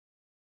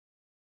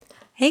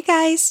Hey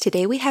guys,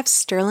 today we have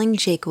Sterling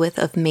Jaquith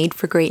of Made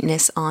for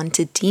Greatness on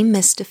to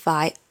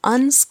demystify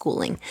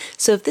unschooling.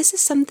 So if this is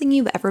something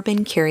you've ever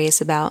been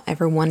curious about,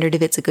 ever wondered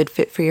if it's a good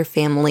fit for your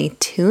family,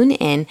 tune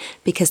in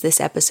because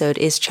this episode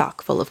is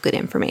chock full of good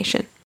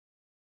information.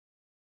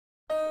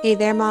 Hey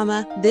there,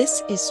 Mama.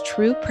 This is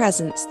True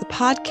Presence, the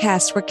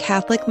podcast where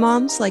Catholic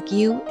moms like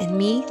you and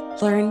me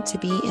learn to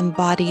be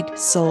embodied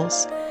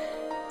souls.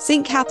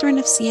 St. Catherine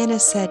of Siena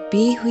said,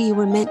 "Be who you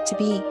were meant to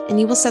be, and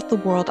you will set the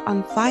world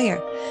on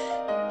fire."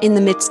 In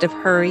the midst of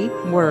hurry,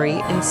 worry,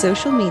 and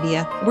social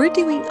media, we're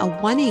doing a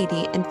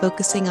 180 and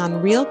focusing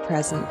on real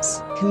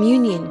presence,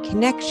 communion,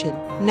 connection,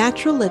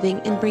 natural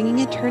living, and bringing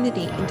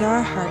eternity into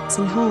our hearts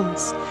and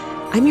homes.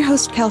 I'm your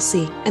host,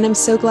 Kelsey, and I'm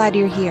so glad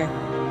you're here.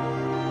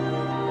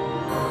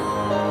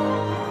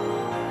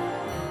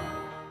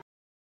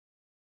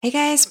 Hey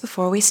guys,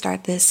 before we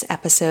start this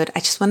episode, I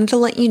just wanted to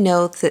let you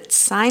know that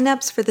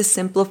signups for the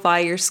Simplify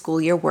Your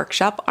School Year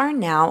workshop are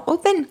now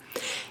open.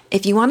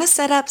 If you want to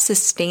set up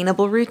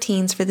sustainable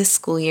routines for this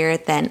school year,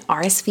 then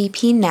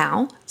RSVP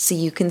now so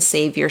you can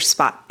save your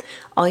spot.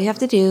 All you have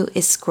to do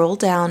is scroll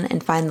down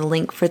and find the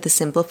link for the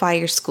Simplify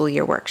Your School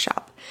Year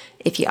workshop.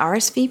 If you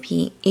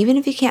RSVP, even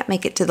if you can't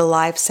make it to the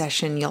live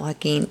session, you'll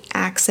gain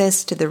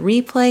access to the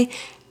replay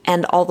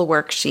and all the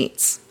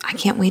worksheets. I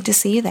can't wait to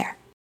see you there.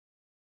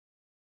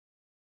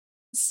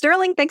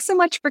 Sterling, thanks so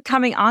much for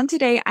coming on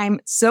today. I'm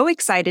so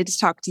excited to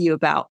talk to you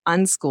about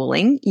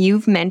unschooling.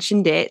 You've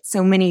mentioned it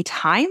so many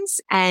times,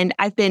 and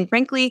I've been,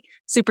 frankly,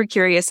 super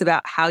curious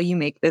about how you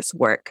make this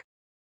work.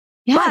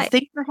 Yeah,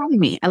 thanks for having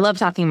me. I love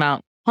talking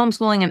about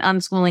homeschooling and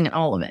unschooling and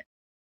all of it.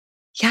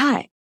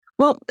 Yeah.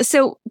 Well,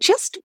 so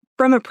just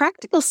from a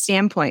practical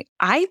standpoint,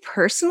 I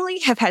personally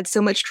have had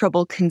so much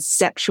trouble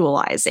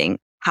conceptualizing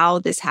how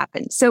this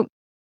happened. So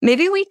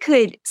maybe we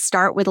could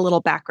start with a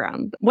little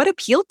background. What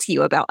appealed to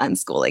you about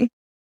unschooling?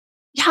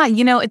 Yeah,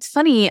 it's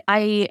funny.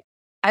 The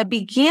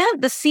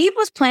seed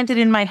was planted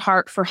in my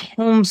heart for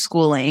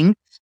homeschooling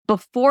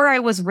before I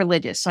was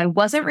religious. So I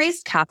wasn't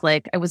raised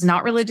Catholic. I was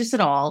not religious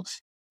at all.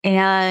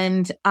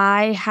 And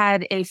I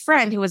had a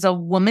friend who was a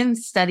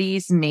women's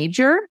studies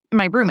major,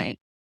 my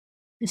roommate.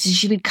 So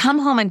she would come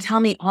home and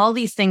tell me all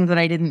these things that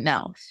I didn't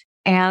know.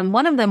 And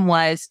one of them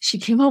was, she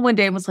came home one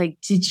day and was like,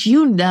 "Did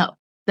you know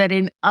that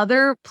in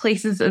other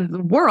places of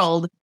the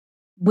world,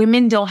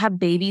 women don't have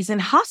babies in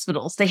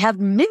hospitals? They have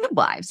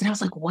midwives." And I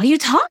was like, "What are you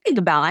talking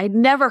about?" I'd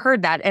never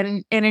heard that.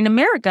 And in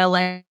America,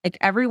 like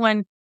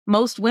everyone,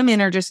 most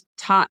women are just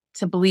taught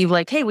to believe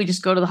like, hey, we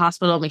just go to the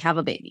hospital and we have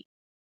a baby.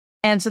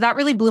 And so that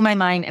really blew my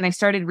mind. And I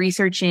started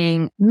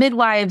researching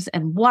midwives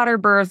and water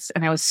births,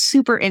 and I was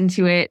super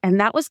into it. And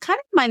that was kind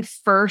of my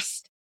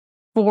first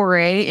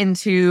foray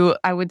into,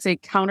 I would say,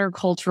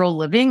 countercultural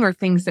living or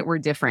things that were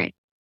different.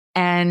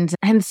 And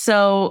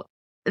so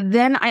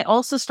then I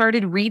also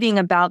started reading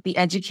about the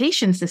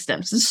education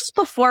systems. This is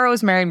before I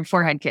was married,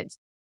 before I had kids.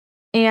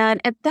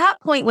 And at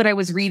that point, what I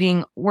was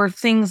reading were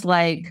things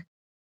like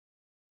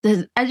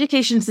the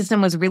education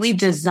system was really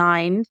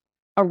designed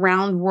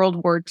around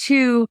World War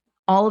II.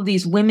 All of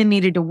these women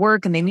needed to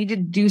work and they needed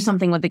to do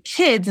something with the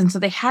kids. And so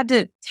they had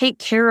to take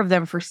care of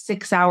them for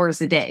 6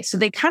 hours a day. So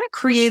they kind of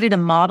created a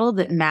model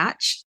that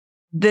matched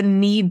the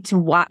need to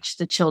watch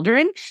the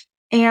children.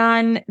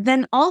 And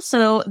then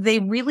also they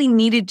really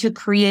needed to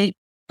create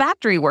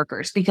factory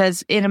workers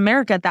because in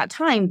America at that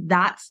time,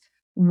 that's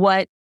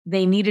what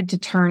they needed to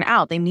turn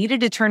out. They needed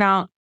to turn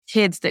out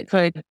kids that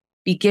could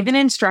be given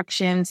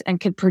instructions and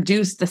could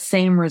produce the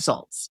same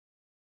results.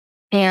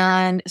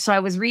 And so I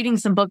was reading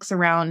some books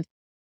around,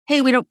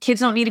 hey,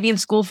 kids don't need to be in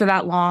school for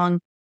that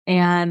long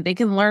and they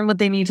can learn what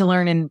they need to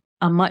learn in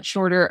a much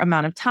shorter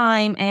amount of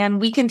time.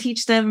 And we can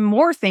teach them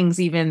more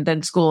things even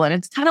than school. And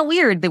it's kind of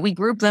weird that we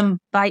group them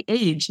by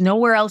age.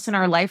 Nowhere else in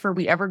our life are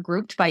we ever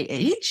grouped by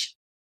age.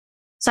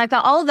 So I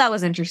thought all of that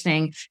was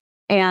interesting.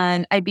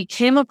 And I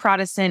became a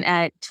Protestant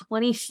at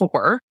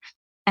 24.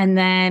 And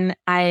then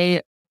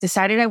I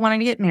decided I wanted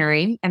to get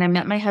married. And I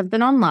met my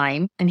husband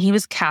online and he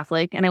was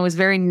Catholic. And I was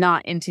very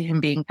not into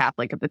him being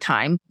Catholic at the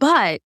time.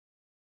 But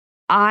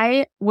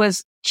I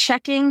was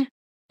checking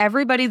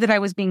everybody that I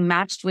was being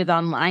matched with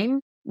online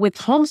with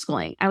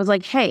homeschooling. I was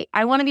like, hey,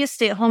 I want to be a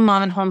stay-at-home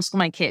mom and homeschool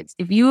my kids.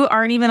 If you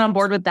aren't even on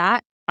board with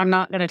that, I'm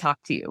not going to talk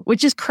to you,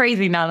 which is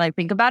crazy now that I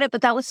think about it.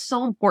 But that was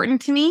so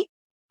important to me.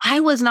 I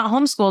was not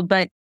homeschooled,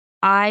 but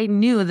I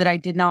knew that I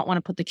did not want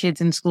to put the kids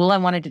in school. I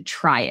wanted to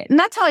try it. And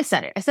that's how I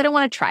said it. I said, I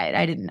want to try it.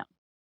 I didn't know.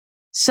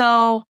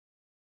 So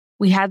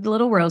we had the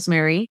little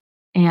Rosemary.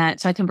 And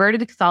so I converted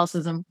to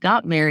Catholicism,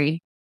 got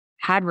married,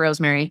 had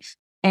Rosemary.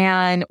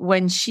 And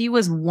when she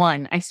was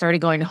 1, I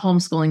started going to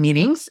homeschooling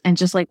meetings and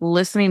just like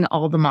listening to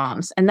all the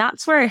moms. And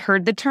that's where I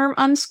heard the term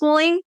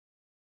unschooling.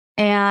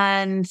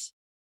 And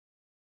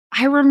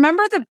I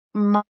remember the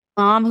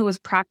mom who was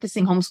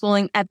practicing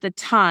homeschooling at the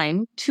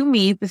time. To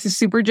me, this is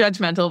super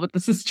judgmental, but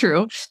this is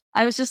true.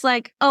 I was just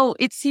like, oh,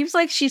 it seems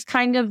like she's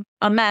kind of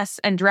a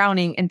mess and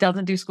drowning and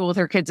doesn't do school with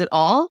her kids at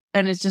all.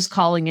 And is just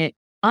calling it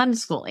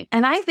unschooling.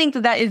 And I think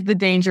that is the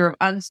danger of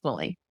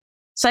unschooling.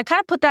 So I kind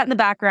of put that in the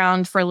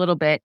background for a little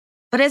bit.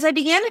 But as I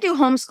began to do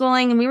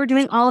homeschooling and we were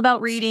doing all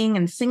about reading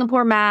and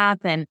Singapore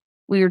math and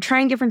we were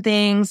trying different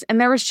things and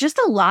there was just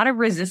a lot of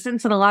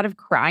resistance and a lot of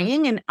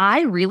crying and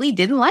I really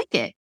didn't like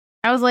it.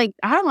 I was like,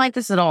 I don't like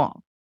this at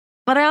all.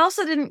 But I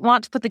also didn't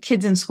want to put the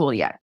kids in school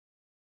yet.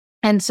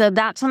 And so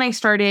that's when I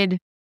started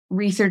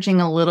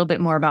researching a little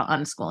bit more about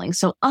unschooling.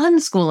 So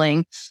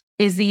unschooling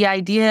is the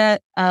idea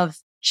of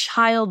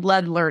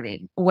child-led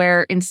learning,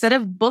 where instead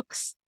of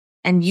books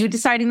and you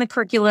deciding the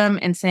curriculum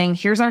and saying,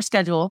 here's our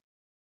schedule,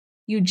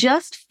 you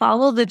just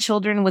follow the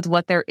children with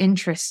what their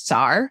interests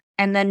are.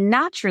 And then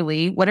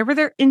naturally, whatever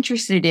they're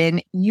interested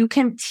in, you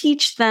can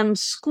teach them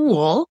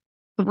school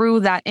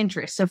through that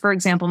interest. So for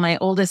example, my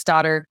oldest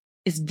daughter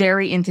is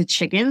very into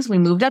chickens. We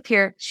moved up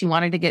here. She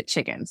wanted to get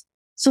chickens.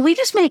 So we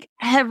just make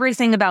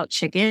everything about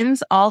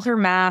chickens, all her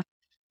math,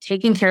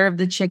 taking care of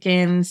the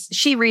chickens.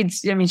 She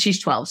reads,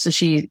 she's 12, so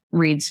she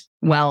reads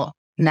well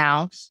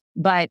now.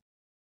 But,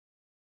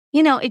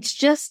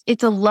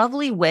 it's a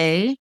lovely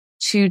way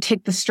to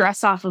take the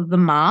stress off of the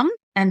mom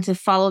and to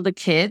follow the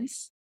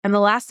kids. And the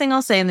last thing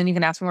I'll say, and then you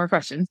can ask me more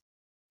questions,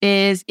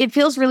 is it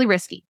feels really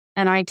risky.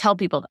 And I tell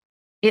people that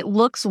it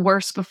looks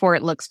worse before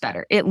it looks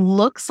better. It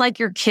looks like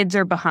your kids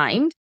are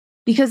behind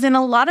because in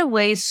a lot of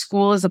ways,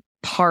 school is a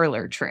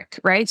parlor trick,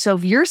 right? So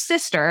if your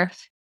sister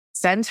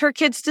sends her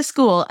kids to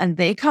school and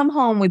they come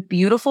home with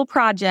beautiful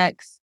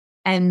projects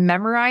and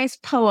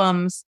memorized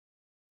poems,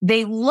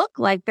 they look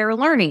like they're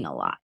learning a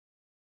lot.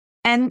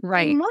 And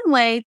in one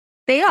way,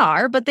 they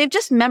are, but they've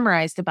just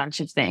memorized a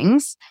bunch of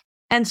things.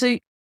 And so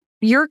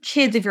your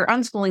kids, if you're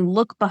unschooling,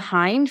 look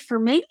behind for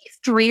maybe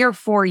 3 or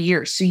 4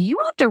 years. So you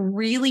have to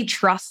really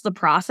trust the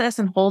process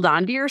and hold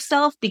on to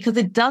yourself because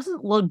it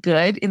doesn't look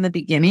good in the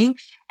beginning.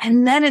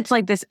 And then it's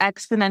like this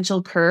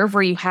exponential curve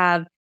where you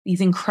have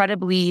these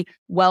incredibly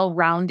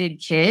well-rounded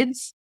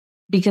kids,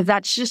 because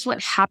that's just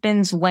what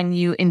happens when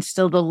you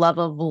instill the love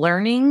of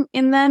learning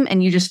in them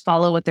and you just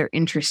follow what they're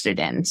interested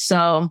in.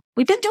 So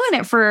we've been doing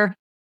it for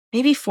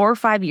maybe 4 or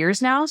 5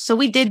 years now. So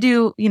we did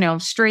do,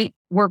 straight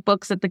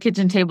workbooks at the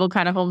kitchen table,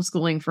 kind of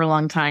homeschooling for a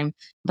long time.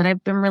 But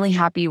I've been really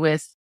happy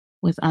with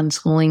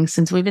unschooling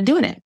since we've been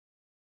doing it.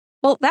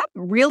 Well, that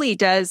really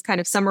does kind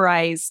of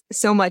summarize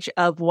so much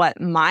of what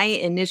my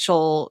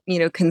initial,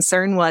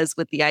 concern was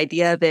with the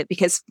idea of it,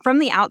 because from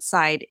the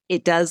outside,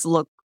 it does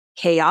look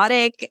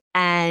chaotic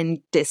and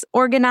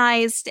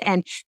disorganized.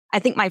 And I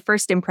think my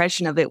first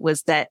impression of it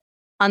was that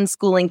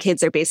unschooling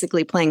kids are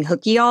basically playing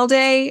hooky all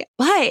day.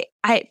 But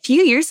a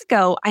few years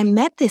ago, I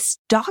met this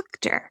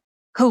doctor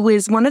who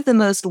is one of the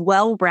most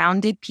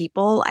well-rounded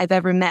people I've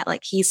ever met.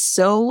 Like he's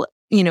so,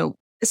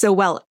 so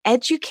well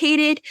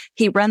educated.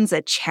 He runs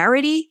a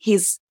charity.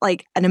 He's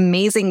like an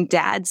amazing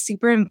dad,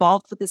 super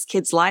involved with his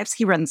kids' lives.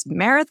 He runs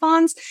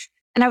marathons.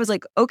 And I was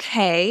like,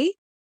 okay,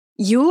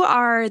 you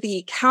are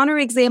the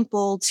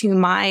counterexample to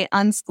my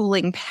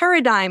unschooling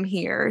paradigm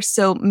here.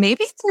 So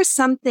maybe there's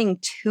something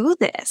to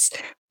this.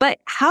 But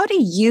how do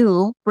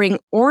you bring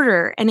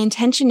order and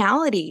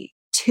intentionality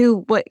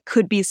to what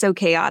could be so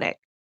chaotic?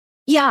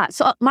 Yeah.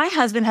 So my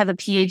husband has a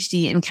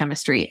PhD in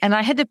chemistry, and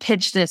I had to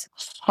pitch this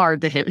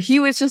hard to him. He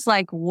was just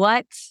like,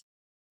 what?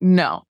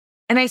 No.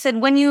 And I said,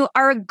 when you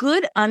are a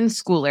good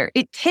unschooler,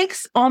 it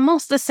takes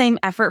almost the same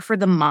effort for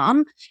the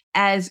mom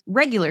as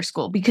regular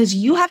school because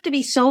you have to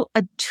be so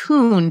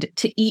attuned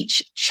to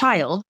each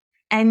child.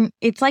 And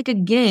it's like a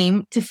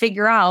game to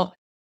figure out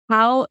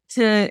how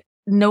to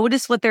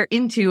notice what they're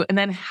into and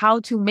then how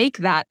to make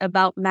that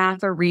about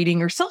math or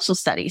reading or social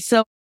studies.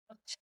 So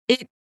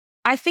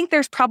I think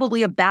there's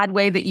probably a bad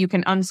way that you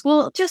can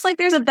unschool, just like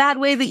there's a bad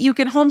way that you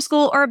can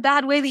homeschool or a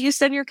bad way that you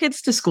send your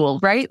kids to school,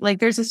 right? Like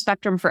there's a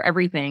spectrum for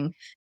everything.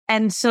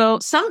 And so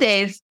some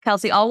days,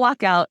 Kelsey, I'll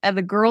walk out and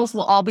the girls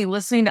will all be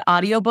listening to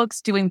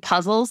audiobooks, doing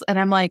puzzles. And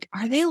I'm like,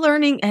 are they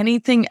learning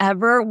anything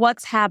ever?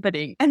 What's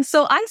happening? And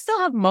so I still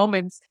have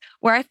moments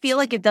where I feel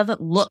like it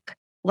doesn't look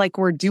like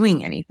we're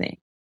doing anything.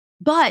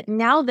 But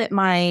now that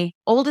my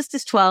oldest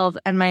is 12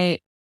 and my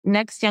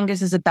next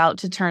youngest is about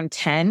to turn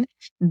 10,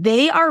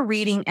 they are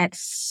reading at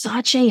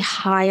such a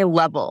high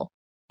level.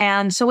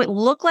 And so it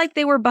looked like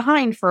they were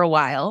behind for a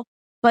while,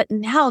 but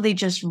now they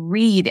just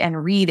read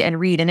and read and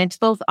read. And it's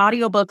both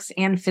audiobooks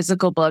and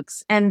physical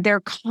books. And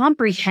their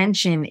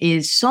comprehension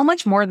is so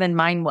much more than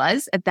mine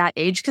was at that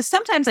age. Because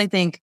sometimes I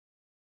think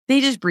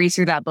they just breezed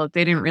through that book.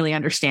 They didn't really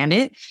understand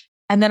it.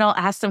 And then I'll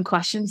ask them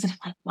questions and I'm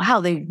like, wow,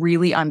 they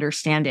really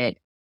understand it.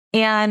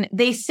 And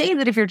they say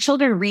that if your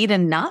children read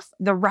enough,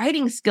 the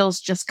writing skills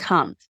just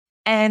come.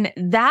 And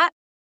that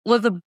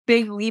was a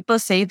big leap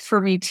of faith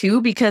for me too,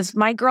 because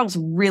my girls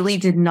really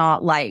did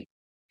not like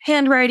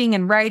handwriting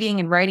and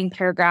writing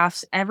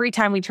paragraphs. Every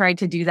time we tried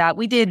to do that,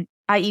 we did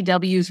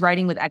IEW's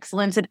Writing with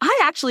Excellence. And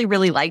I actually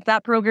really liked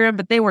that program,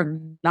 but they were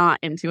not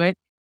into it.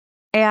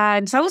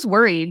 And so I was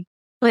worried.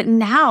 But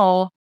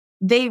now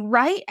they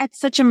write at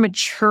such a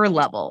mature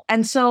level.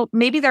 And so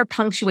maybe their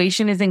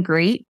punctuation isn't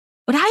great,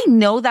 but I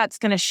know that's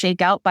going to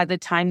shake out by the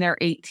time they're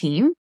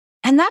 18.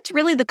 And that's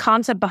really the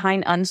concept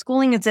behind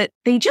unschooling, is that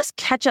they just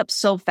catch up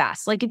so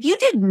fast. Like if you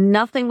did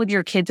nothing with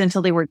your kids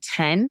until they were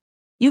 10,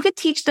 you could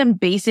teach them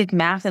basic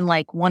math in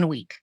like 1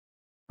 week,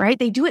 right?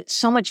 They do it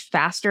so much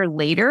faster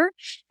later.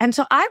 And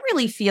so I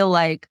really feel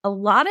like a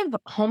lot of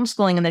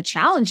homeschooling and the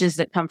challenges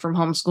that come from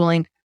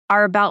homeschooling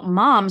are about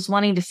moms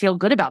wanting to feel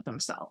good about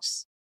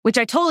themselves, which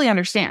I totally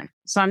understand.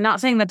 So I'm not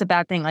saying that's a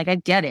bad thing. Like, I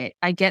get it.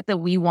 I get that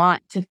we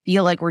want to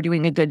feel like we're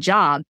doing a good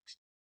job.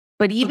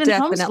 But even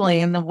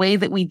homeschooling and the way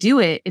that we do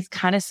it is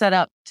kind of set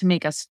up to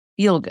make us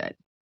feel good.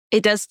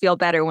 It does feel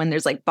better when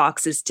there's like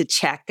boxes to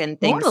check and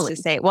things to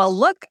say, well,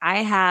 look,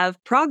 I have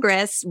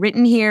progress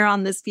written here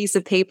on this piece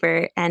of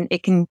paper. And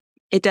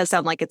it does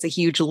sound like it's a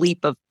huge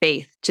leap of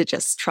faith to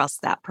just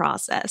trust that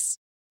process.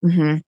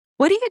 Mm-hmm.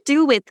 What do you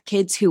do with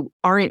kids who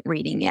aren't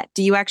reading yet?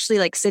 Do you actually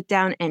like sit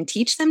down and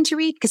teach them to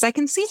read? Because I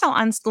can see how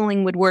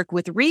unschooling would work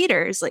with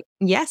readers. Like,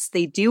 yes,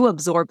 they do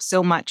absorb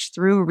so much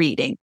through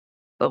reading.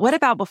 But what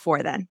about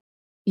before then?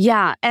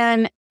 Yeah.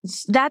 And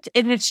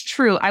it's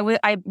true. I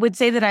would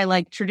say that I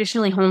like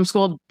traditionally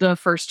homeschooled the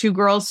first two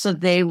girls, so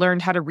they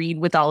learned how to read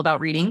with All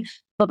About Reading.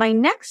 But my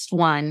next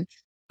one,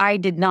 I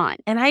did not.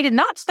 And I did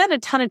not spend a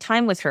ton of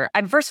time with her.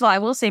 And first of all, I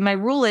will say my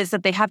rule is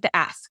that they have to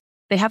ask.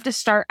 They have to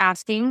start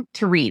asking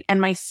to read. And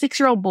my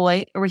 6-year-old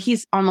boy, or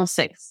he's almost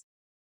 6,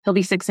 he'll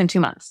be 6 in 2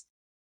 months,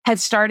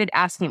 has started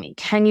asking me,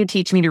 can you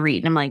teach me to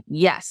read? And I'm like,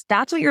 yes,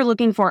 that's what you're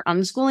looking for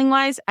unschooling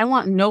wise. I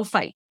want no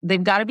fight.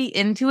 They've got to be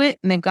into it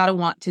and they've got to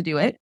want to do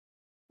it.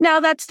 Now,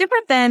 that's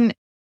different than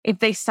if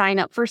they sign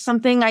up for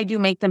something. I do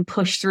make them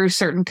push through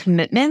certain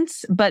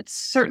commitments, but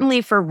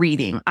certainly for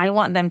reading, I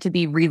want them to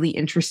be really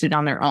interested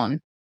on their own.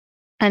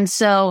 And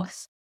so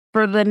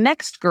for the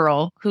next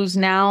girl, who's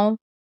now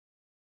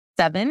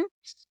 7,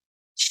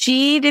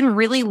 she didn't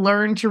really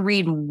learn to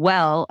read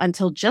well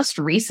until just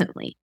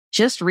recently.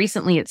 Just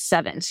recently at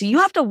 7. So you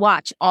have to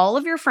watch all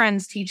of your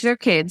friends teach their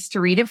kids to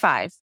read at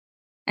 5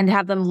 and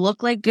have them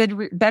look like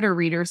better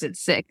readers at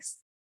 6.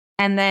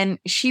 And then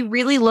she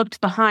really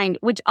looked behind,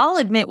 which I'll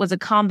admit was a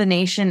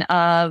combination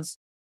of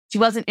she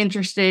wasn't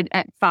interested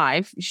at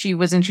 5. She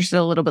was interested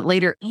a little bit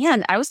later.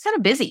 And I was kind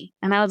of busy.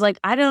 And I was like,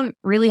 I don't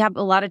really have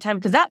a lot of time,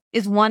 because that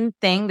is one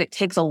thing that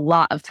takes a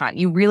lot of time.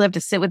 You really have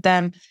to sit with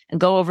them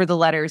and go over the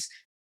letters.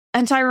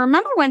 And so I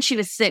remember when she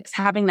was 6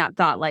 having that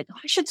thought, like, oh,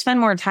 I should spend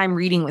more time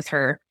reading with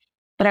her.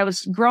 But I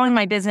was growing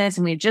my business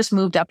and we had just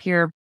moved up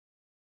here.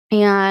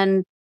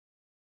 And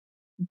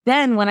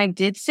then when I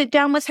did sit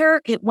down with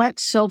her, it went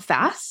so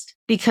fast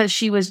because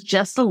she was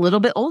just a little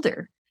bit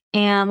older.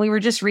 And we were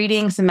just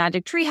reading some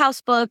Magic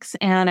Treehouse books.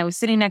 And I was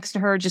sitting next to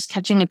her, just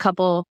catching a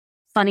couple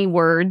funny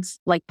words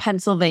like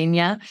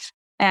Pennsylvania.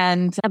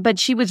 But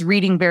she was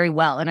reading very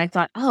well. And I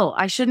thought, oh,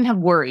 I shouldn't have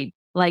worried.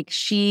 Like,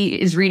 she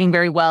is reading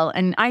very well.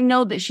 And I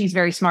know that she's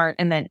very smart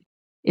and that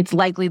it's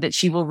likely that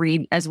she will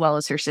read as well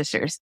as her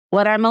sisters.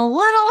 What I'm a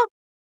little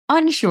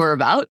unsure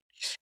about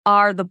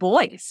are the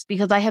boys,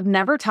 because I have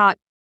never taught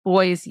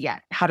boys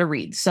yet how to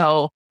read.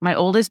 So my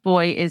oldest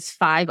boy is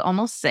 5,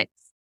 almost 6.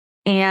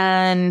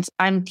 And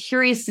I'm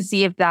curious to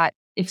see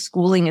if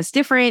schooling is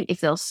different, if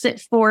they'll sit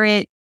for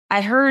it.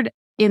 I heard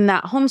in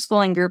that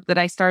homeschooling group that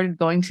I started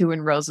going to,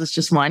 and Rose was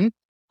just one,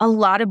 a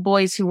lot of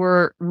boys who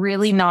were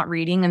really not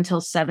reading until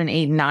 7,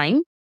 8,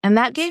 9. And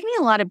that gave me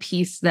a lot of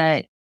peace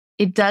that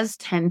it does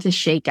tend to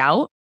shake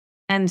out.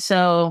 And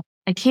so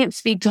I can't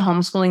speak to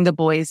homeschooling the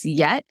boys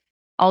yet,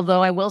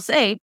 although I will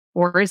say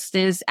Forrest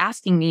is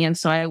asking me, and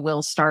so I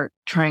will start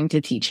trying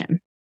to teach him.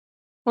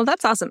 Well,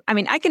 that's awesome. I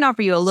mean, I can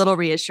offer you a little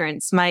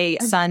reassurance. My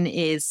son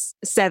is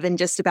 7,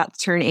 just about to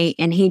turn 8,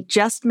 and he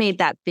just made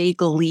that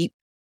big leap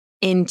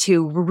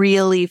into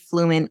really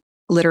fluent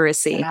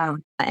literacy. Yeah.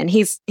 And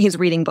he's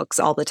reading books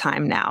all the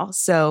time now.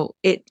 So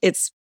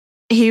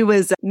he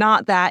was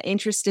not that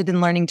interested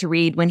in learning to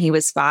read when he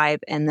was 5,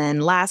 and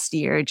then last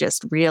year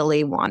just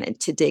really wanted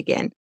to dig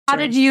in. How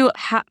did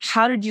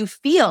you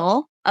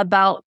feel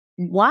about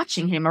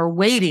watching him or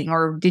waiting,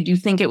 or did you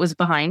think it was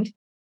behind?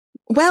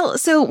 Well,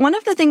 so one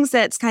of the things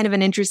that's kind of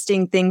an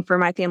interesting thing for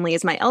my family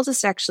is my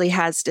eldest actually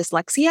has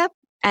dyslexia.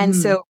 And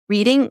so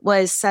reading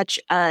was such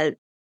a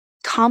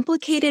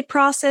complicated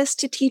process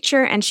to teach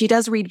her. And she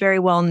does read very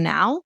well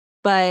now.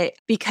 But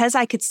because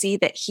I could see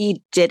that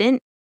he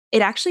didn't,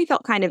 it actually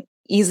felt kind of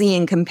easy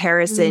in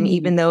comparison,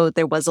 even though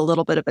there was a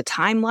little bit of a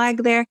time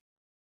lag there.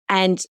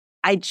 And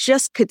I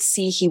just could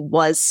see he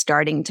was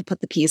starting to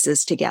put the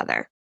pieces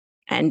together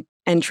and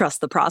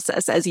trust the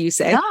process, as you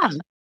say.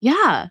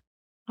 Yeah.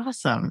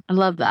 Awesome. I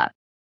love that.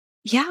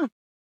 Yeah.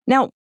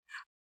 Now,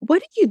 what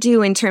do you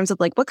do in terms of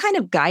like, what kind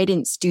of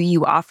guidance do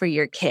you offer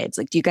your kids?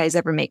 Like, do you guys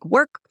ever make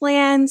work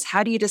plans?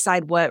 How do you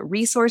decide what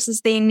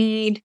resources they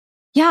need?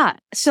 Yeah.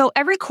 So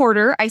every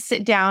quarter I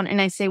sit down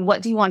and I say,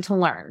 what do you want to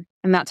learn?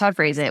 And that's how I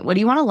phrase it. What do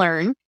you want to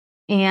learn?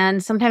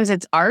 And sometimes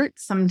it's art.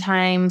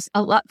 Sometimes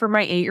a lot for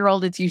my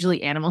 8-year-old, it's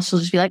usually animals. She'll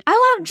just be like,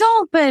 I love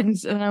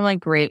dolphins. And I'm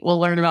like, great, we'll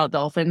learn about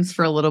dolphins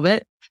for a little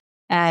bit.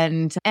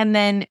 And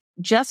then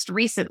just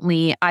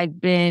recently, I've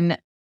been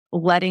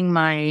letting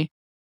my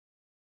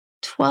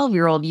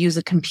 12-year-old use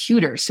a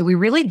computer. So we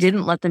really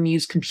didn't let them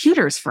use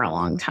computers for a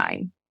long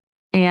time.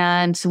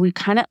 And so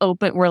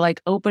we're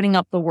like opening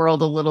up the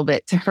world a little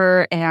bit to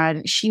her,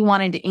 and she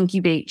wanted to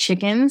incubate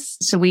chickens.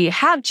 So we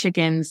have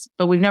chickens,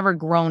 but we've never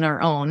grown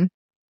our own.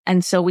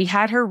 And so we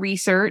had her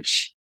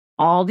research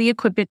all the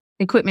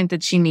equipment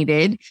that she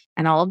needed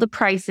and all of the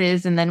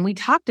prices. And then we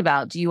talked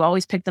about, do you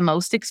always pick the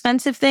most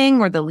expensive thing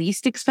or the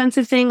least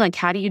expensive thing? Like,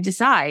 how do you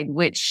decide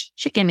which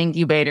chicken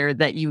incubator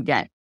that you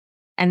get?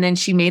 And then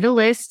she made a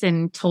list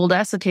and told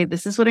us, okay,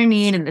 this is what I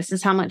need and this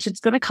is how much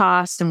it's going to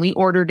cost. And we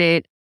ordered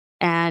it.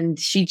 And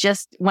she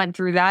just went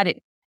through that. I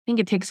think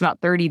it takes about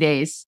 30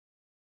 days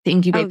to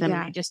incubate them. And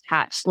I just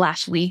hatched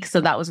last week.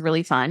 So that was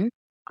really fun.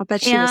 I'll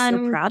bet she was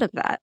so proud of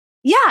that.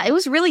 Yeah, it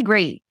was really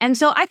great. And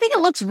so I think it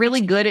looks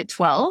really good at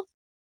 12.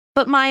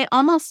 But my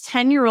almost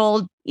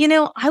 10-year-old,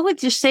 I would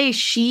just say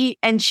she's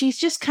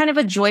just kind of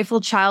a joyful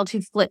child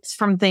who flips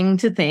from thing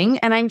to thing.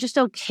 And I'm just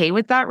okay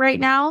with that right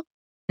now.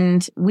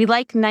 And we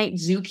like Night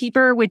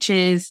Zookeeper,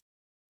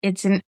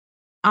 it's an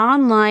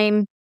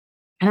online,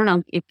 I don't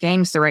know if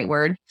game's the right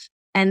word,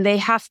 and they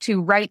have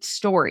to write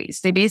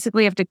stories. They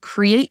basically have to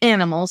create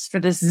animals for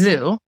this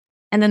zoo,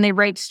 and then they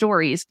write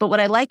stories. But what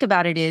I like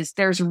about it is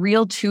there's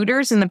real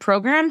tutors in the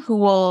program who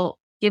will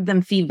give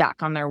them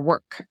feedback on their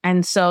work.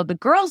 And so the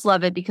girls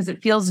love it because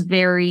it feels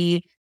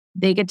they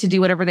get to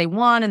do whatever they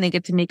want and they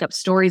get to make up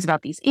stories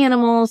about these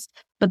animals.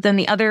 But then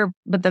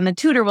the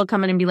tutor will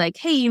come in and be like,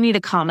 hey, you need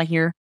a comma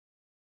here.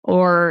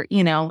 Or,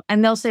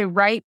 and they'll say,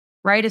 write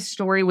a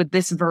story with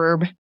this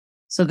verb.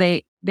 So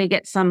they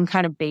get some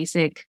kind of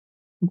basic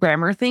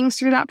grammar things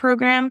through that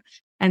program.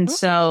 And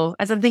so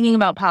as I'm thinking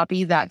about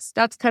Poppy, that's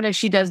kind of,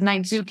 she does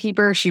Night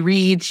Zookeeper, she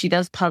reads, she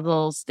does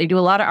puzzles, they do a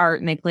lot of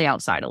art and they play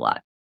outside a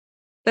lot.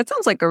 That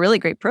sounds like a really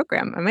great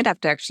program. I might have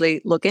to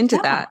actually look into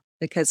that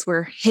because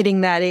we're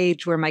hitting that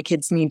age where my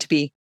kids need to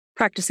be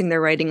practicing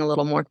their writing a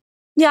little more.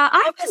 Yeah,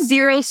 I was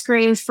zero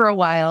screens for a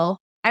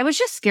while. I was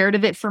just scared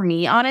of it for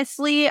me,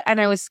 honestly.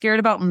 And I was scared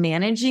about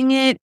managing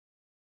it.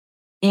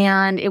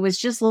 And it was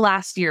just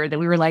last year that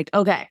we were like,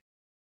 okay,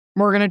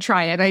 we're going to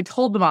try it. I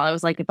told them all, I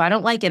was like, if I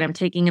don't like it, I'm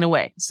taking it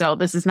away. So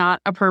this is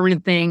not a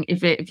permanent thing.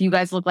 If you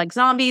guys look like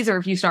zombies or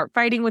if you start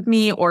fighting with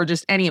me or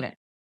just any of it.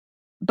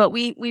 But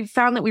we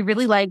found that we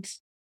really liked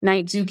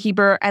Night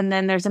Zookeeper. And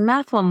then there's a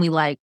math one we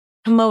like,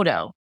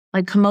 Komodo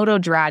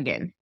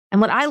Dragon.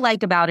 And what I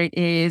like about it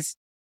is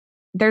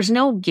there's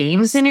no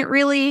games in it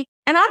really.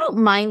 And I don't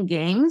mind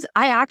games.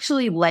 I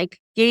actually like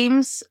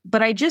games,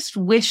 but I just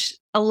wish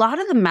a lot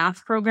of the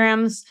math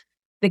programs,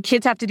 the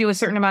kids have to do a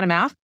certain amount of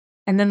math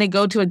and then they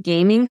go to a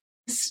gaming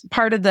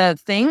part of the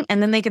thing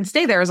and then they can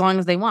stay there as long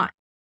as they want.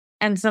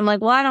 And so I'm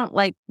like, well, I don't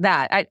like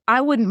that.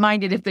 I wouldn't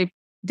mind it if they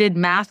did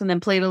math and then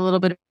played a little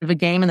bit of a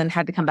game and then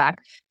had to come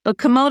back. But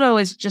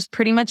Komodo is just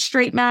pretty much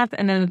straight math.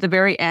 And then at the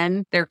very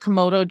end, their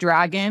Komodo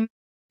dragon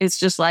is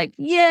just like,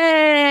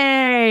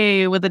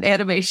 yay, with an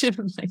animation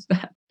like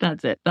that.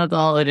 That's it. That's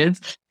all it is.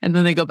 And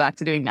then they go back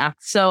to doing math.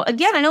 So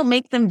again, I don't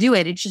make them do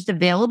it. It's just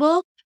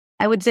available.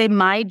 I would say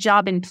my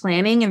job in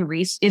planning and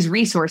is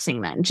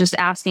resourcing them, just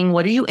asking,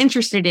 what are you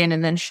interested in?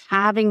 And then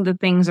having the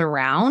things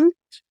around.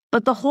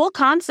 But the whole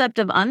concept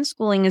of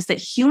unschooling is that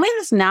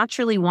humans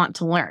naturally want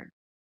to learn.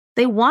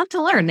 They want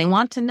to learn. They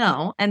want to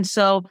know. And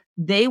so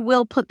they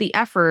will put the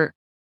effort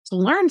to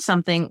learn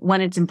something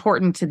when it's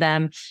important to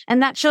them.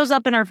 And that shows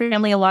up in our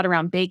family a lot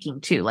around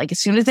baking too. Like as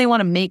soon as they want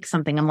to make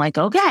something, I'm like,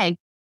 okay,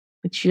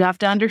 but you have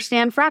to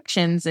understand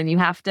fractions and you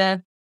have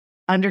to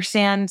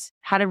understand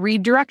how to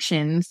read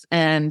directions.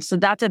 And so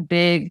that's a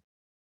big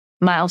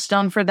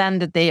milestone for them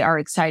that they are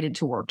excited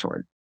to work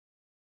toward.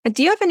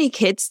 Do you have any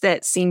kids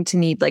that seem to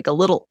need like a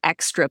little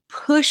extra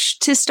push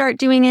to start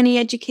doing any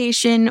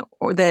education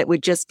or that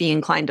would just be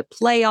inclined to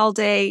play all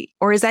day?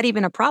 Or is that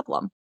even a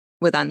problem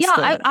with unschooling?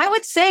 Yeah, I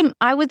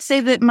would say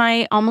that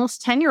my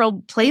almost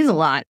 10-year-old plays a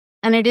lot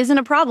and it isn't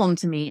a problem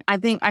to me. I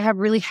think I have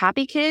really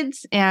happy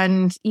kids.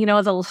 And,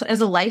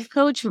 as a life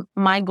coach,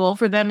 my goal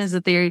for them is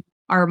that they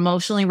are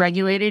emotionally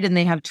regulated and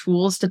they have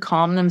tools to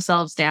calm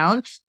themselves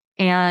down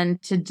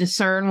and to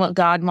discern what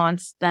God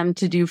wants them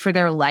to do for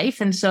their life.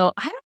 And so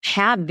I don't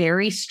have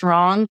very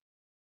strong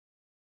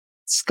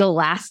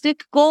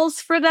scholastic goals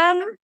for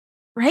them,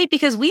 right?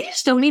 Because we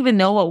just don't even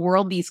know what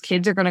world these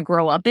kids are going to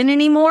grow up in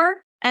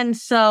anymore. And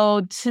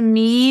so to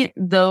me,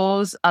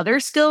 those other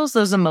skills,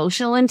 those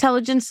emotional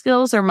intelligence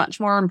skills are much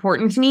more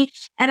important to me.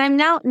 And I'm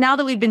now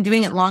that we've been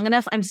doing it long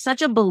enough, I'm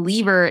such a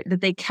believer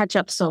that they catch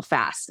up so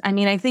fast. I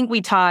mean, I think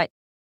we taught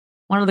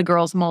one of the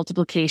girls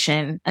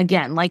multiplication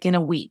again, like in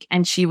a week,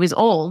 and she was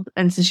old.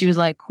 And so she was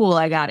like, cool,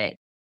 I got it.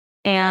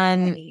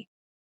 And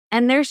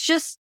there's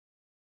just,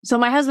 so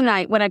my husband and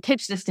I, when I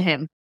pitched this to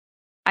him,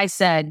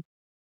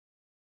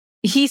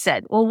 he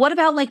said, well, what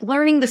about like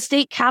learning the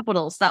state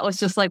capitals? That was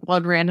just like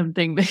one random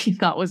thing that he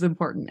thought was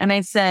important. And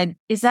I said,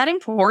 is that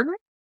important?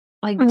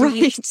 Like, do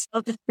you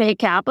know the state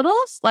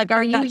capitals? Like,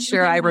 are you not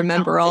sure I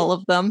remember all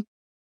of them?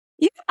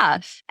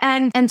 Yeah.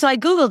 And so I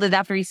Googled it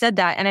after he said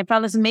that. And I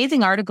found this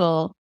amazing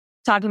article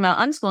talking about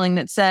unschooling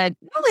that said,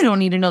 no, they don't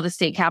need to know the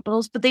state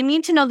capitals, but they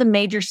need to know the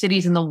major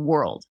cities in the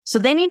world. So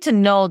they need to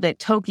know that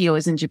Tokyo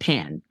is in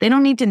Japan. They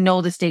don't need to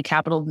know the state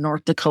capital of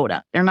North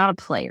Dakota. They're not a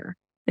player.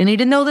 They need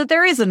to know that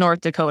there is a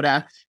North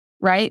Dakota,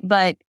 right?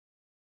 But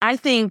I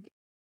think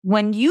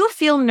when you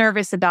feel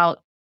nervous about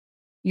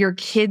your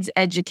kid's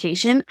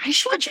education, I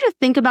just want you to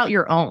think about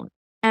your own.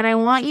 And I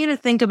want you to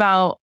think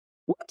about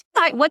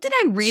what did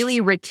I really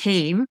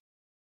retain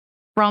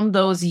from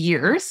those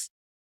years?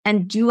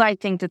 And do I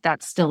think that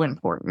that's still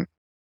important?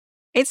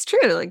 It's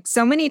true. Like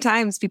so many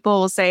times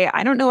people will say,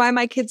 I don't know why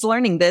my kid's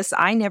learning this.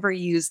 I never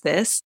use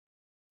this.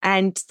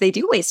 And they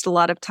do waste a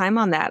lot of time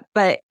on that.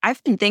 But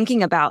I've been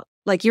thinking about,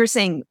 like you're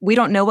saying, we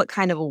don't know what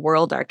kind of a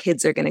world our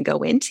kids are going to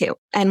go into.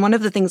 And one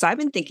of the things I've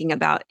been thinking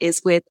about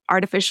is with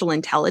artificial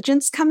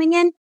intelligence coming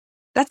in,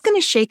 that's going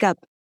to shake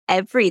up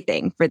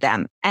everything for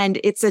them. And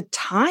it's a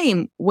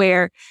time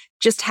where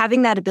just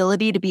having that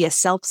ability to be a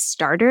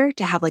self-starter,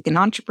 to have like an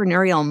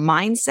entrepreneurial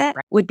mindset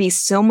would be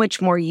so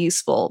much more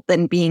useful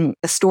than being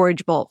a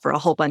storage vault for a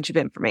whole bunch of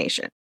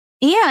information.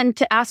 And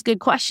to ask good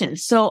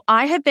questions. So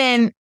I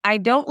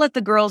don't let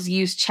the girls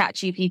use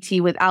ChatGPT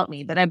without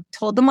me, but I've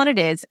told them what it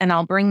is and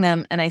I'll bring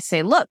them and I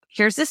say, look,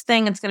 here's this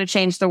thing. It's going to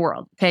change the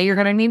world. Okay. You're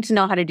going to need to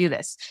know how to do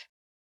this.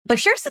 But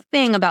here's the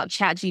thing about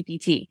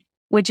ChatGPT,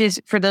 which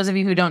is, for those of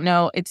you who don't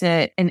know, it's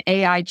an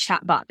AI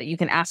chatbot that you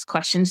can ask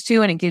questions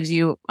to, and it gives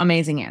you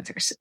amazing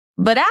answers.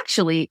 But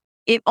actually,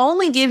 it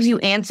only gives you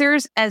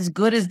answers as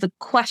good as the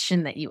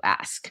question that you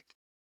ask.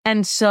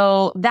 And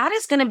so that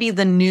is going to be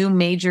the new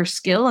major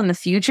skill in the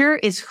future,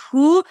 is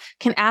who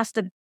can ask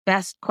the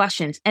best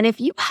questions. And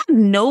if you have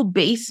no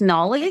base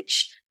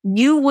knowledge,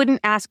 you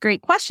wouldn't ask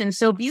great questions.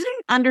 So if you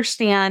didn't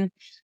understand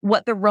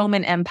what the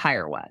Roman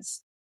Empire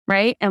was,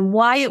 right? And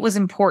why it was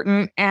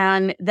important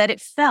and that it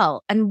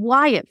fell and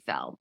why it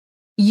fell.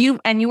 You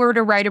were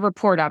to write a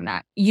report on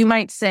that. You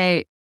might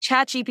say,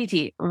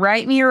 ChatGPT,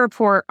 write me a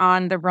report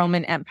on the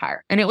Roman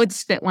Empire. And it would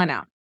spit one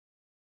out.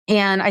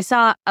 And I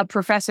saw a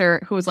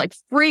professor who was like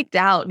freaked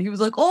out. He was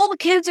like, all the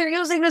kids are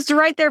using this to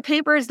write their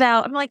papers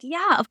now. I'm like,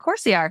 yeah, of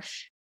course they are.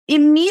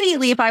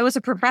 Immediately, if I was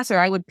a professor,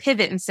 I would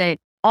pivot and say,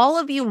 all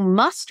of you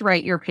must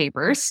write your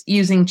papers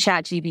using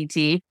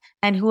ChatGPT.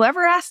 And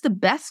whoever asks the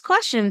best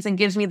questions and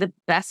gives me the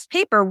best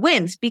paper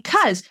wins,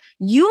 because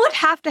you would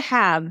have to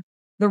have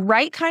the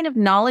right kind of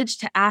knowledge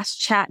to ask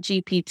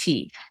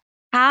ChatGPT.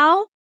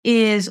 How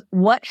is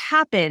what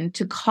happened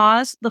to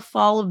cause the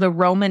fall of the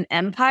Roman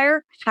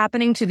Empire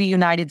happening to the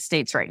United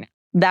States right now?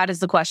 That is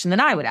the question that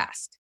I would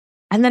ask.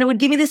 And then it would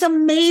give me this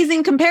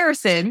amazing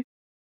comparison.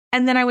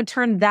 And then I would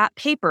turn that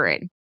paper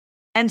in.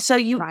 And so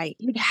you'd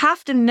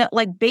have to know,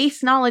 like,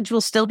 base knowledge will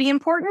still be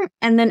important.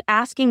 And then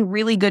asking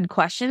really good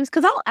questions.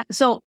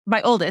 So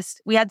my oldest,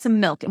 we had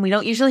some milk and we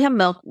don't usually have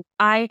milk.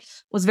 I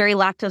was very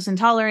lactose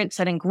intolerant,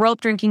 so I didn't grow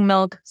up drinking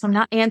milk. So I'm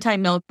not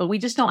anti-milk, but we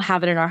just don't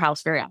have it in our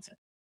house very often.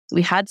 So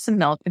we had some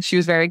milk and she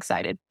was very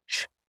excited.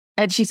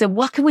 And she said,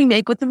 what can we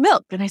make with the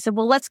milk? And I said,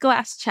 well, let's go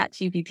ask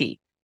ChatGPT.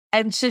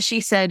 And so she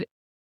said,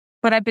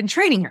 but I've been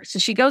training her. So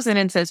she goes in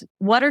and says,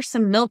 what are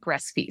some milk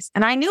recipes?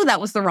 And I knew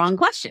that was the wrong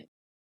question.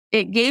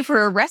 It gave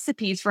her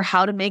recipes for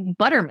how to make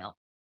buttermilk,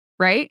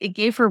 right? It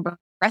gave her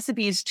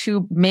recipes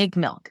to make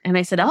milk. And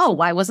I said, oh,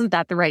 why wasn't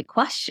that the right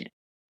question?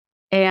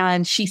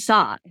 And she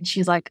saw it and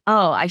she's like,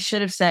 oh, I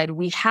should have said,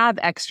 we have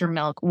extra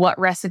milk. What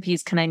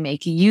recipes can I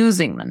make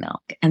using the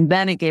milk? And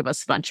then it gave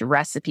us a bunch of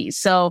recipes.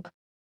 So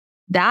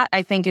that,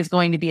 I think, is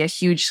going to be a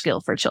huge skill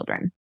for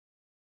children.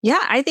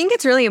 Yeah, I think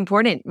it's really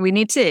important. We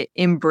need to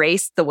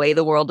embrace the way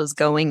the world is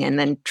going and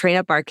then train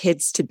up our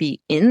kids to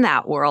be in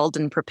that world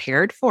and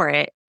prepared for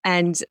it.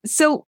 And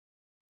so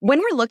when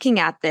we're looking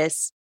at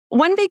this,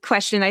 one big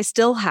question I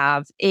still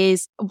have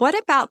is, what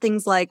about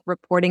things like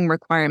reporting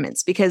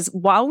requirements? Because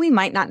while we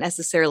might not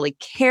necessarily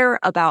care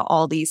about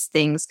all these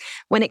things,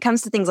 when it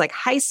comes to things like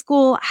high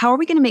school, how are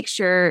we going to make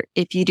sure,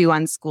 if you do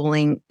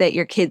unschooling, that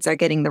your kids are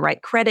getting the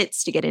right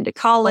credits to get into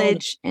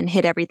college and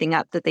hit everything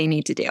up that they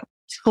need to do?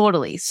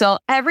 Totally. So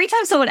every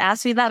time someone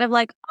asks me that, I'm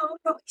like, oh,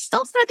 are we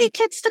still sending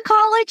kids to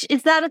college?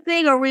 Is that a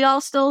thing? Are we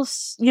all still,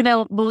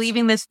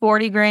 believing this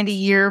 $40,000 a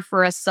year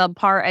for a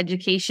subpar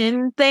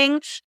education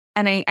thing?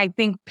 And I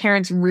think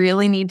parents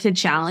really need to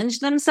challenge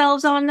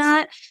themselves on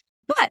that.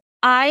 But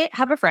I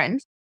have a friend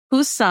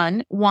whose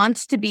son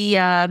wants to be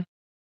a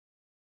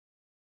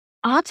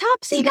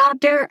autopsy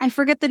doctor. I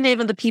forget the name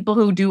of the people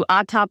who do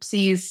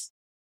autopsies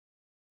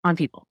on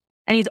people.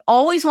 And he's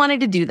always wanted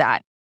to do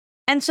that.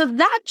 And so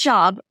that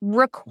job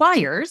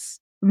requires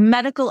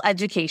medical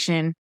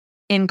education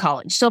in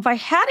college. So if I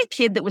had a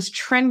kid that was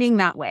trending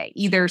that way,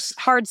 either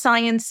hard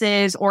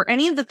sciences or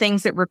any of the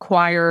things that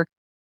require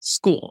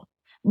school,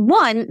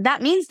 one,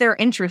 that means they're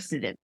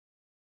interested in it,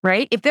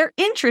 right? If they're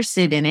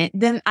interested in it,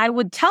 then I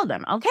would tell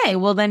them, okay,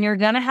 well, then you're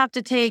going to have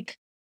to take,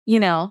 the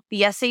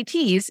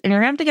SATs and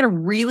you're going to have to get a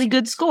really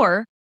good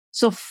score.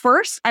 So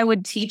first, I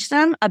would teach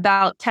them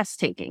about test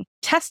taking.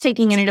 Test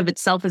taking in and of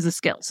itself is a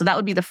skill. So that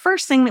would be the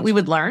first thing that we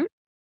would learn.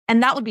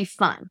 And that would be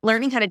fun.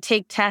 Learning how to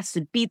take tests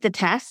and beat the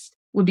test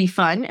would be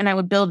fun. And I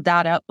would build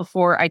that up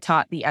before I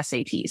taught the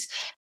SATs.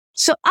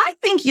 So I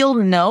think you'll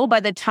know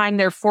by the time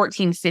they're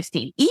 14,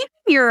 15. Even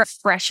your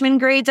freshman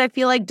grades, I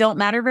feel like, don't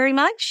matter very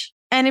much.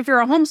 And if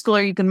you're a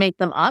homeschooler, you can make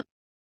them up.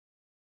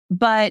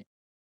 But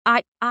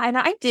I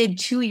did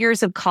 2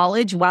 years of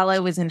college while I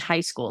was in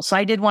high school. So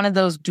I did one of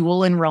those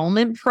dual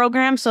enrollment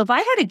programs. So if I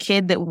had a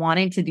kid that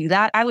wanted to do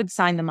that, I would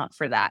sign them up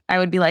for that. I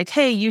would be like,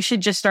 hey, you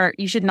should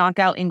knock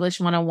out English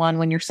 101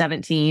 when you're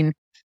 17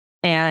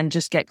 and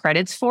just get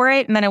credits for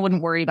it. And then I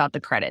wouldn't worry about the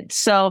credits.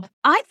 So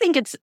I think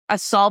it's a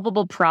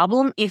solvable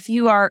problem if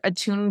you are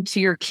attuned to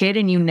your kid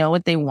and you know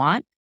what they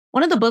want.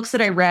 One of the books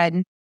that I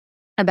read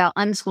about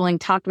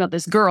unschooling talked about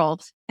this girl,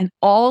 and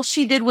all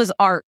she did was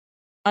art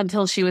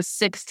until she was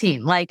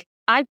 16. Like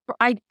I'm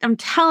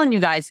telling you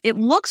guys, it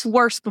looks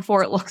worse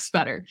before it looks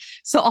better.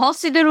 So all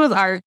she did was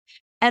art.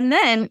 And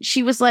then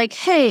she was like,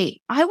 hey,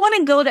 I want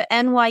to go to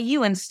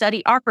NYU and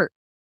study art.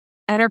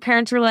 And her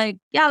parents were like,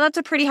 yeah, that's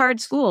a pretty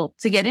hard school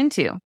to get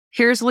into.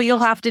 Here's what you'll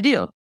have to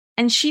do.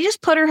 And she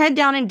just put her head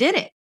down and did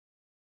it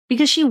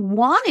because she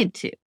wanted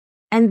to.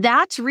 And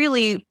that's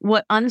really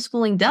what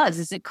unschooling does,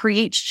 is it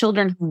creates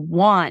children who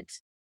want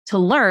to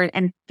learn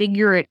and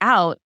figure it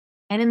out.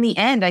 And in the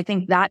end, I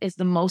think that is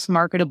the most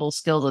marketable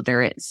skill that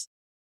there is.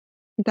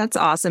 That's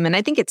awesome. And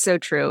I think it's so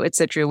true. It's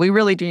so true. We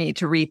really do need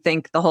to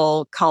rethink the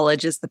whole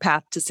college is the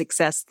path to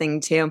success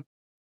thing too.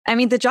 I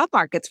mean, the job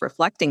market's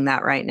reflecting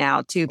that right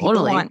now too.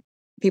 People want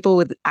people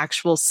with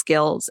actual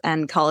skills,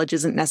 and college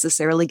isn't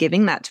necessarily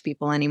giving that to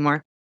people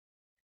anymore.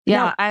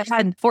 Yeah, I've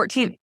had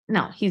 14.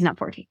 No, he's not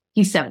 14.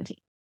 He's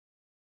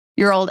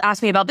 17-year-old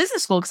asked me about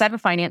business school because I have a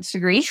finance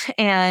degree.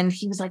 And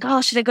he was like,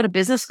 oh, should I go to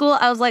business school?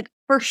 I was like,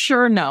 for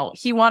sure, no.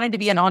 He wanted to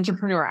be an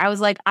entrepreneur. I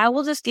was like, I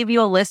will just give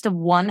you a list of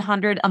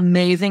 100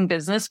 amazing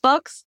business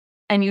books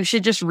and you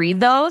should just read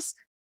those.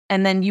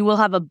 And then you will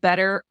have a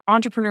better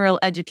entrepreneurial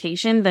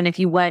education than if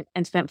you went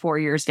and spent 4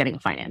 years getting a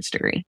finance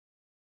degree.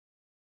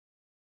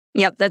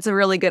 Yep, that's a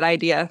really good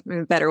idea.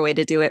 A better way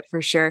to do it for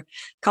sure.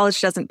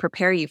 College doesn't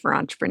prepare you for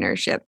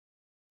entrepreneurship.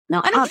 No,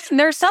 and again,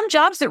 there are some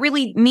jobs that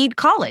really need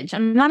college.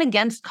 I'm not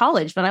against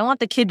college, but I want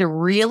the kid to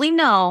really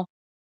know,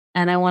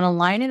 and I want to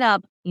line it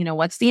up. You know,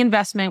 what's the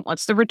investment?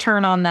 What's the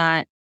return on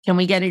that? Can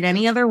we get it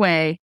any other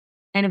way?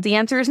 And if the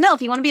answer is no,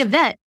 if you want to be a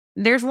vet,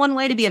 there's one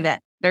way to be a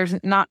vet. There's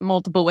not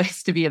multiple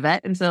ways to be a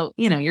vet. And so,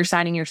 you know, you're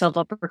signing yourself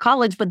up for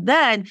college, but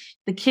then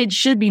the kid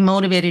should be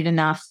motivated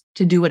enough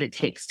to do what it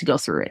takes to go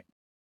through it.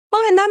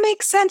 Well, and that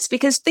makes sense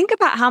because think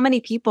about how many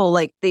people,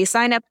 like, they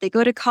sign up, they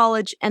go to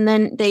college, and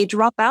then they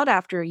drop out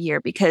after a year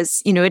because,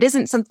 you know, it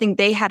isn't something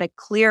they had a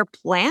clear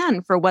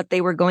plan for what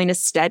they were going to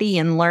study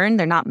and learn.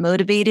 They're not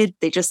motivated.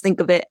 They just think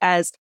of it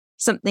as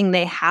something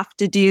they have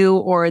to do,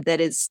 or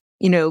that is,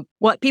 you know,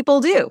 what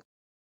people do.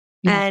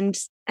 Yeah.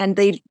 And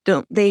they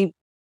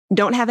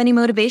don't have any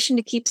motivation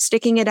to keep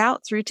sticking it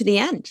out through to the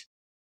end.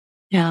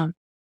 Yeah.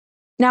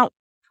 Now,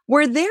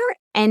 were there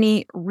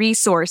any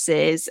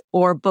resources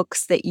or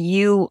books that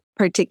you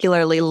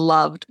particularly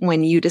loved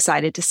when you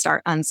decided to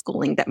start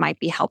unschooling that might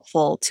be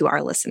helpful to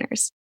our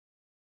listeners?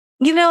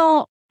 You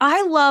know,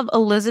 I love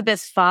Elizabeth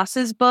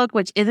Foss's book,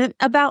 which isn't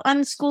about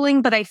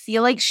unschooling, but I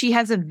feel like she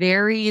has a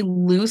very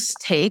loose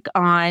take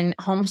on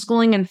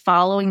homeschooling and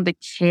following the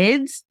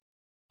kids.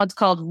 It's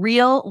called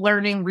Real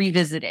Learning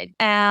Revisited.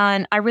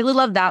 And I really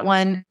love that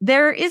one.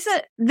 There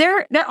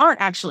aren't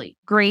actually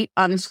great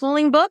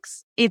unschooling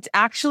books. It's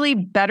actually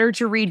better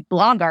to read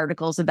blog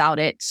articles about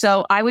it.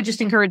 So I would just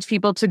encourage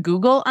people to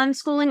Google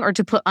unschooling or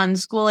to put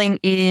unschooling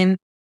in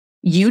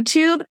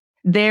YouTube.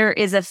 There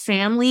is a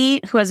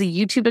family who has a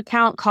YouTube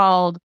account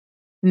called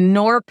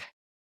Norp.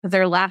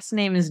 Their last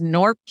name is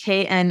Norp,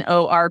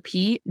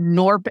 K-N-O-R-P,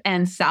 Norp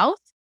and South.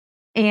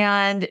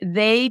 And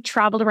they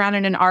traveled around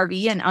in an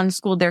RV and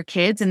unschooled their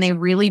kids. And they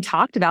really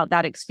talked about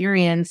that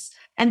experience.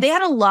 And they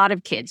had a lot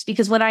of kids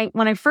because when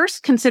I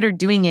first considered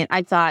doing it,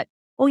 I thought,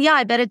 oh yeah,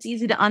 I bet it's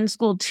easy to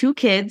unschool 2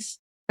 kids.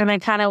 And I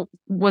kind of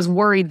was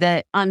worried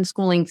that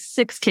unschooling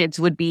 6 kids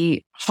would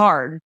be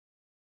hard.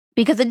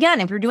 Because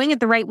again, if you're doing it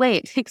the right way,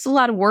 it takes a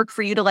lot of work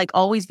for you to like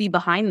always be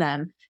behind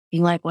them,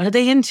 being like, what are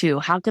they into?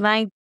 How can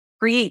I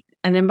create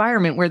an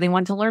environment where they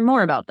want to learn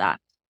more about that?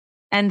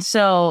 And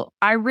so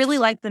I really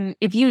like them.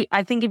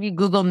 I think if you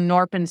Google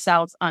Norp and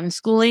South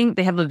unschooling,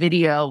 they have a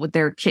video with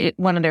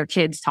one of their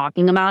kids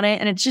talking about it.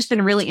 And it's just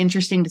been really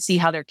interesting to see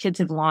how their kids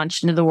have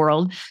launched into the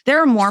world.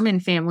 They're a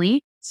Mormon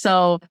family.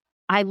 So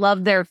I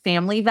love their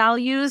family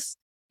values.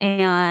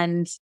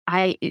 And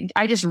I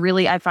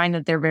find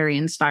that they're very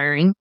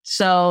inspiring.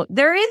 So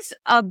there is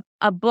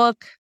a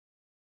book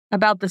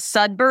about the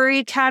Sudbury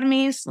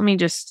Academies.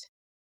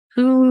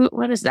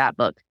 What is that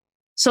book?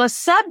 So a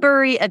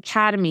Sudbury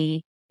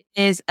Academy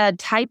is a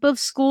type of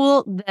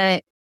school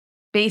that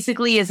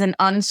basically is an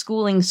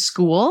unschooling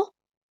school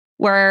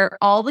where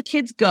all the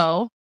kids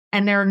go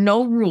and there are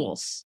no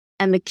rules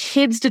and the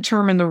kids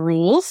determine the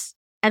rules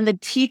and the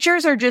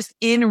teachers are just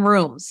in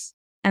rooms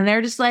and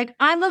they're just like,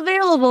 I'm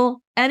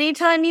available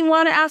anytime you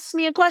want to ask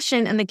me a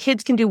question, and the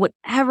kids can do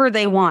whatever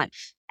they want.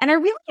 And I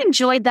really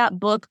enjoyed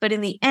that book, but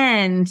in the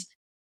end,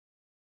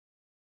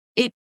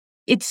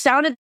 it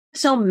sounded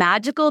so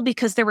magical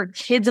because there were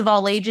kids of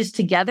all ages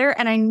together.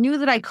 And I knew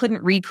that I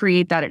couldn't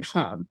recreate that at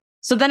home.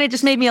 So then it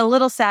just made me a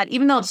little sad,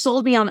 even though it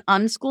sold me on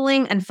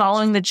unschooling and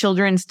following the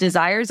children's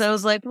desires. I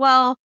was like,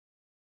 well,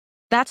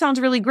 that sounds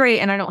really great.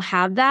 And I don't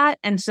have that.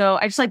 And so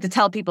I just like to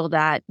tell people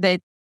that they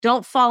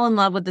don't fall in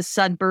love with the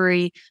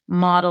Sudbury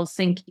model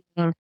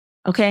thinking,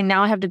 okay,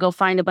 now I have to go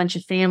find a bunch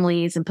of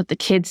families and put the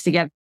kids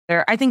together.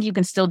 I think you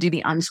can still do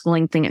the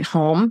unschooling thing at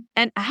home.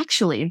 And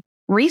actually,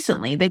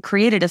 recently, they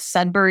created a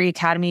Sudbury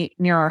Academy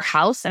near our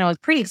house, and I was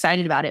pretty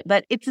excited about it.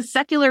 But it's a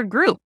secular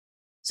group.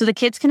 So the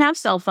kids can have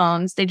cell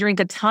phones. They drink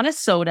a ton of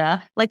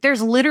soda. Like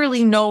there's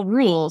literally no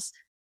rules.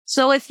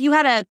 So if you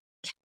had a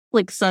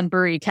Catholic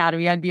Sudbury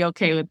Academy, I'd be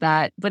okay with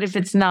that. But if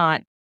it's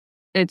not,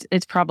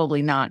 it's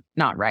probably not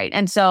right.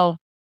 And so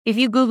if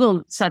you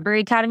Google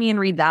Sudbury Academy and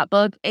read that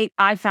book,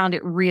 I found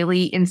it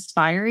really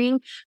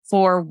inspiring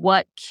for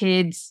what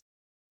kids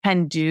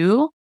can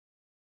do,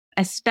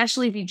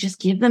 especially if you just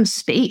give them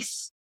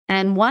space.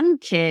 And one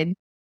kid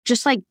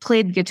just like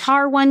played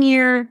guitar one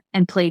year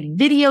and played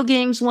video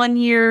games one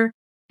year.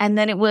 And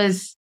then it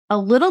was a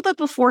little bit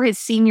before his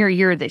senior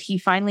year that he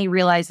finally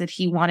realized that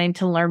he wanted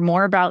to learn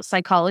more about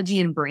psychology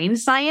and brain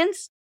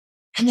science.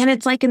 And then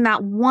it's like in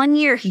that 1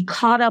 year, he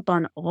caught up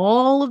on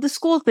all of the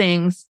school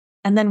things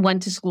and then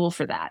went to school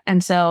for that.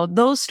 And so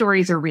those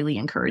stories are really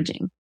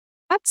encouraging.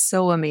 That's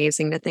so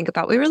amazing to think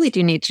about. We really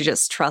do need to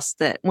just trust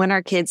that when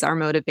our kids are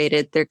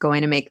motivated, they're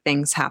going to make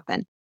things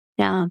happen.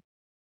 Yeah.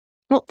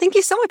 Well, thank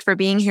you so much for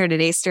being here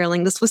today,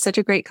 Sterling. This was such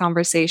a great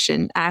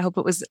conversation. I hope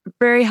it was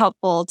very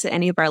helpful to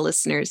any of our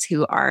listeners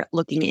who are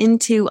looking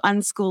into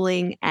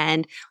unschooling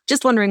and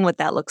just wondering what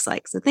that looks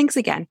like. So thanks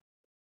again.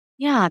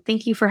 Yeah.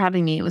 Thank you for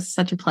having me. It was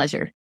such a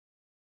pleasure.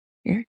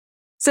 Here.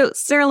 So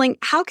Sterling,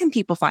 how can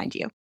people find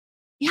you?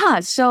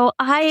 Yeah. So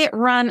I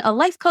run a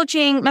life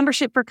coaching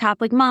membership for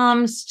Catholic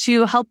moms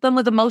to help them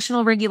with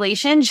emotional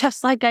regulation,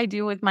 just like I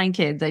do with my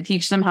kids. I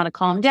teach them how to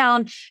calm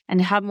down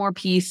and have more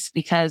peace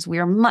because we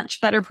are much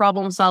better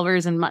problem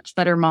solvers and much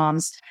better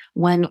moms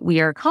when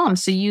we are calm.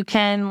 So you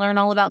can learn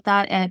all about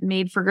that at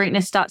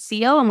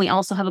madeforgreatness.co. And we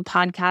also have a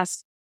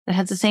podcast that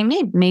has the same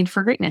name, Made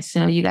for Greatness.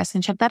 So you guys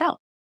can check that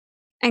out.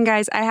 And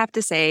guys, I have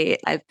to say,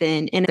 I've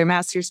been in their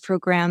master's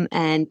program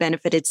and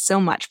benefited so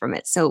much from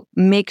it. So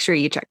make sure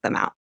you check them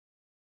out.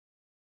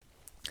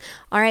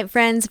 All right,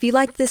 friends, if you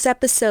liked this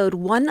episode,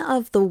 one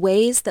of the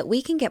ways that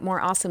we can get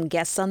more awesome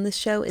guests on this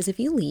show is if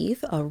you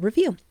leave a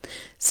review.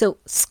 So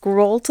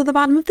scroll to the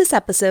bottom of this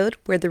episode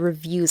where the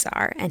reviews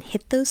are and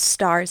hit those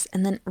stars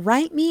and then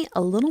write me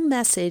a little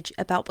message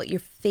about what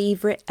your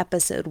favorite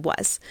episode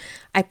was.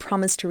 I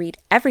promise to read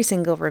every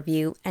single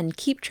review and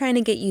keep trying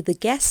to get you the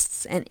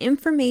guests and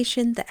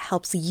information that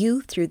helps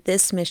you through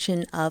this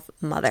mission of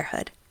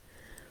motherhood.